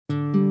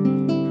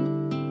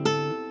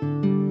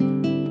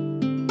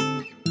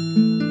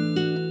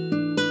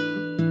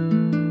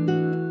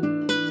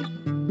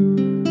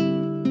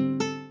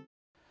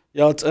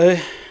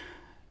Yate,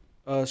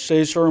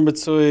 Shay Shorum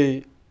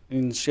Bitsui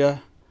in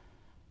Shia,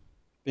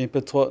 being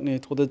Petwatni,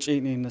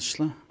 Twodachini in the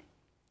Shla.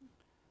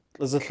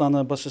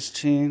 Lazatlana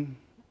Bashachin,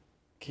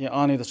 Ki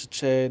Ani the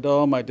Shache,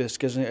 do my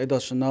discussion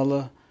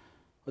Edashanala,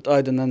 but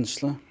I the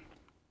Nanshla.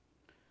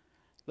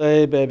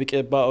 Lay baby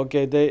get ba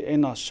okay day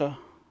in Asha,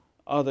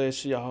 other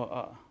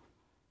Shia,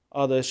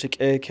 other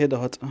Shik a kid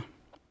hot.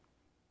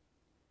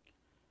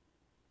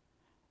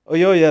 Oh,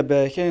 yeah,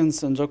 be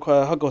Hins and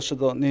Jokwa Hagosh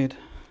don't need.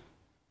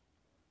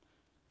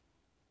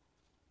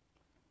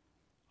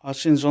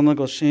 Ashin Jona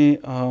Goshi,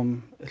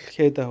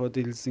 Keda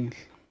Hodilzin.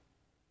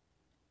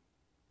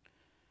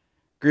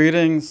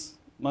 Greetings,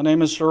 my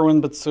name is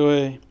Sherwin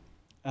Bitsui,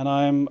 and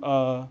I'm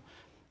of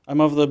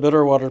the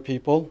Bitterwater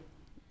people,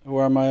 who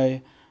are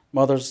my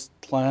mother's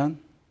clan,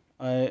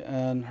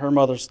 and her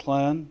mother's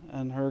clan,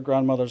 and her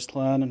grandmother's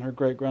clan, and her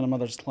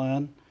great-grandmother's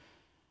clan.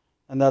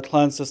 And that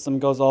clan system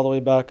goes all the way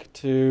back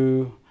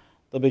to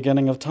the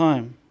beginning of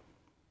time.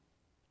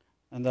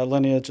 And that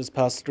lineage is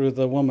passed through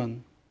the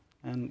woman,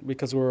 and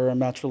because we're a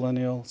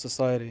matrilineal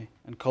society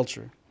and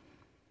culture.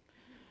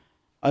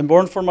 I'm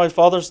born for my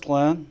father's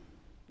clan,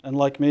 and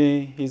like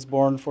me, he is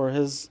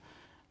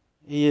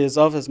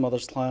of his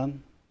mother's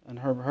clan, and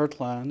her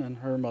clan, and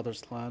her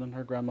mother's clan, and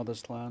her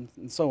grandmother's clan,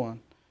 and so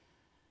on.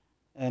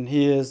 And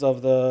he is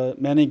of the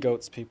many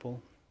goats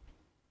people.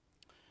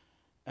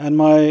 And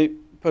my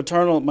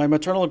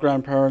maternal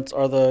grandparents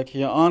are the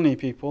Kia'ani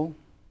people,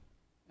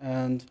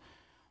 and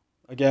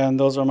again,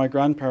 those are my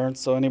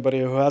grandparents, so anybody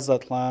who has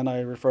that clan, I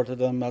refer to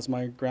them as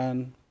my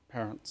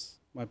grandparents,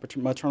 my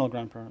maternal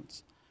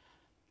grandparents.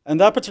 And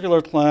that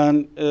particular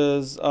clan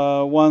is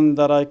one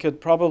that I could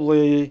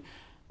probably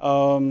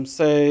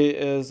say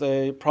is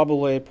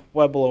probably a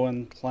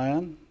Puebloan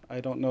clan. I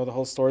don't know the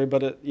whole story,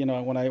 but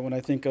when I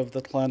think of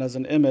the clan as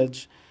an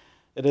image,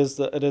 it is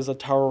a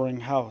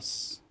towering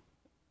house,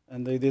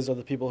 and these are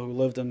the people who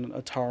lived in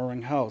a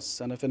towering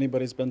house. And if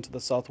anybody's been to the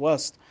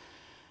Southwest,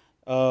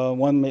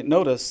 one may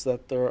notice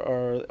that there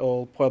are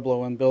old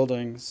Puebloan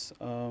buildings,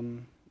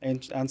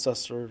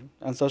 ancestral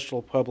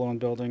Puebloan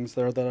buildings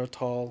there that are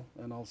tall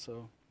and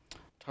also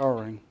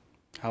towering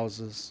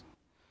houses.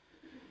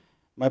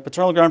 My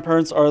paternal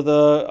grandparents are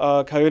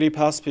the Coyote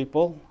Pass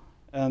people,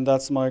 and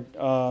that's my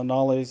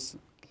Nolly's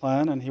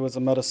clan, and he was a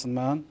medicine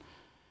man.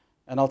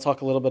 And I'll talk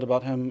a little bit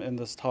about him in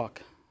this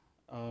talk.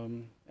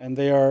 And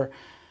they are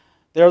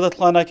the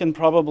clan I can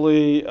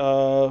probably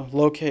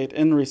locate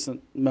in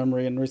recent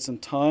memory, in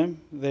recent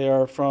time. They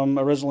are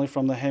originally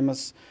from the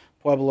Jemez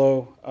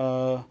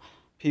Pueblo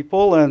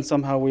people, and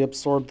somehow we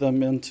absorbed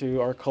them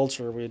into our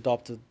culture. We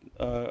adopted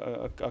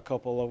a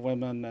couple of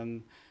women,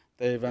 and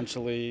they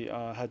eventually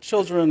had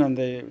children, and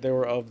they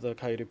were of the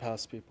Coyote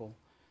Pass people.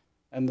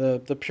 And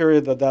the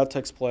period that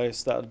takes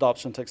place, that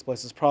adoption takes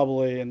place, is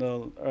probably in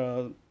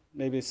the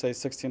maybe say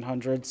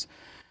 1600s,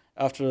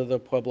 after the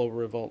Pueblo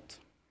Revolt.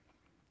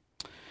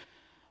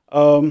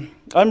 I'm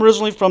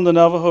originally from the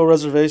Navajo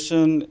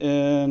Reservation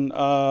in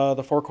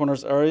the Four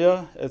Corners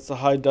area. It's a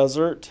high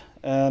desert,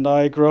 and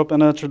I grew up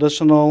in a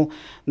traditional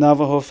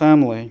Navajo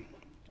family.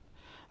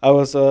 I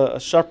was a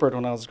shepherd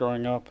when I was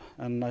growing up,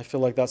 and I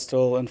feel like that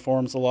still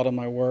informs a lot of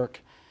my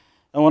work.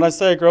 And when I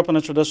say I grew up in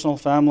a traditional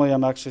family,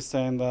 I'm actually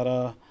saying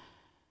that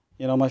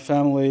my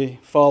family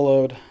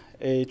followed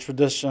a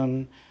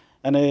tradition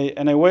and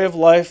a way of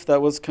life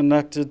that was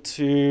connected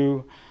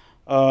to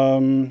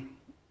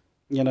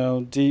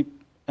deep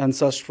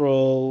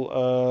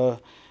ancestral.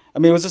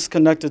 It was just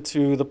connected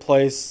to the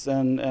place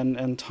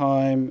and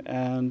time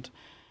and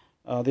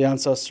the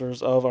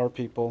ancestors of our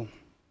people.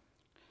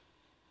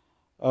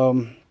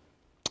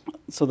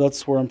 So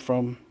that's where I'm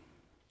from.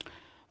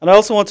 And I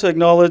also want to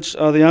acknowledge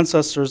the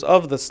ancestors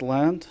of this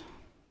land,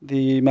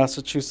 the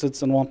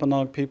Massachusetts and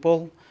Wampanoag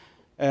people,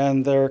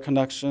 and their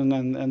connection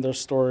and their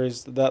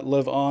stories that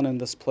live on in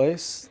this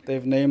place.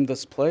 They've named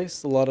this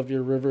place. A lot of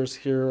your rivers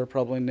here are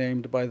probably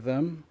named by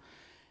them.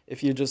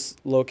 If you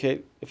just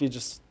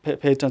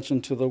pay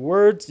attention to the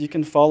words, you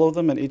can follow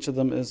them, and each of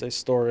them is a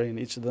story, and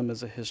each of them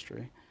is a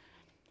history.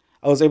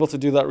 I was able to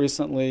do that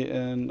recently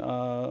in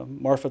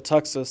Marfa,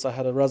 Texas. I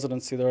had a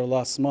residency there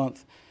last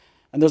month.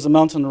 And there's a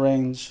mountain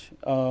range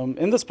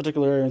in this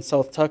particular area in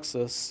South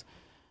Texas,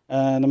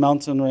 and the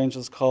mountain range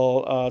is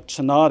called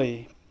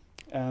Chinati.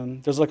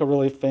 And there's like a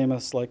really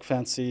famous,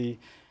 fancy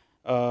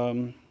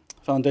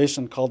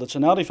foundation called the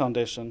Chinati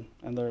Foundation.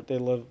 And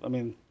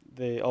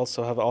they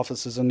also have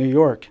offices in New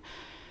York.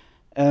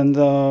 And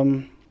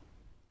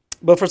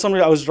but for some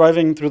reason, I was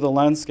driving through the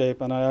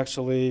landscape, and I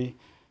actually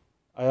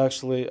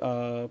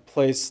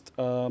placed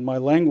my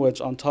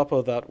language on top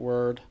of that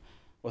word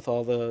with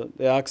all the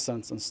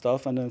accents and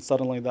stuff, and then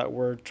suddenly that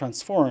word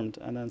transformed,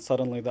 and then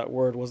suddenly that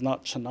word was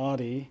not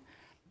Chinati,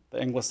 the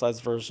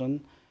anglicized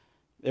version.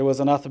 It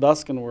was an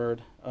Athabascan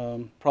word,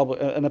 probably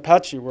an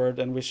Apache word,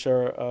 and we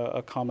share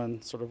a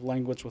common sort of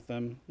language with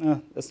them.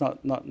 It's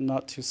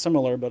not too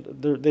similar,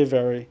 but they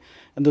vary,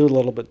 and they're a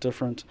little bit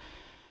different.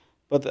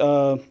 But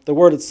the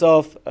word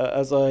itself,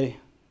 as I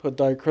put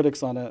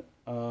diacritics on it,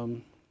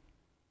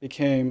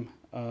 became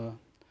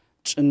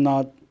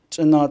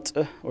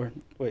Chinate, or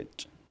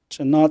wait,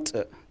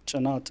 Chinate,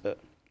 Chinate.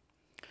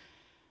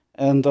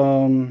 And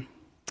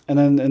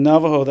then in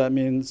Navajo, that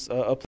means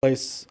a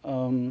place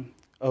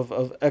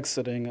of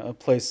exiting, a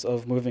place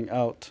of moving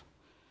out.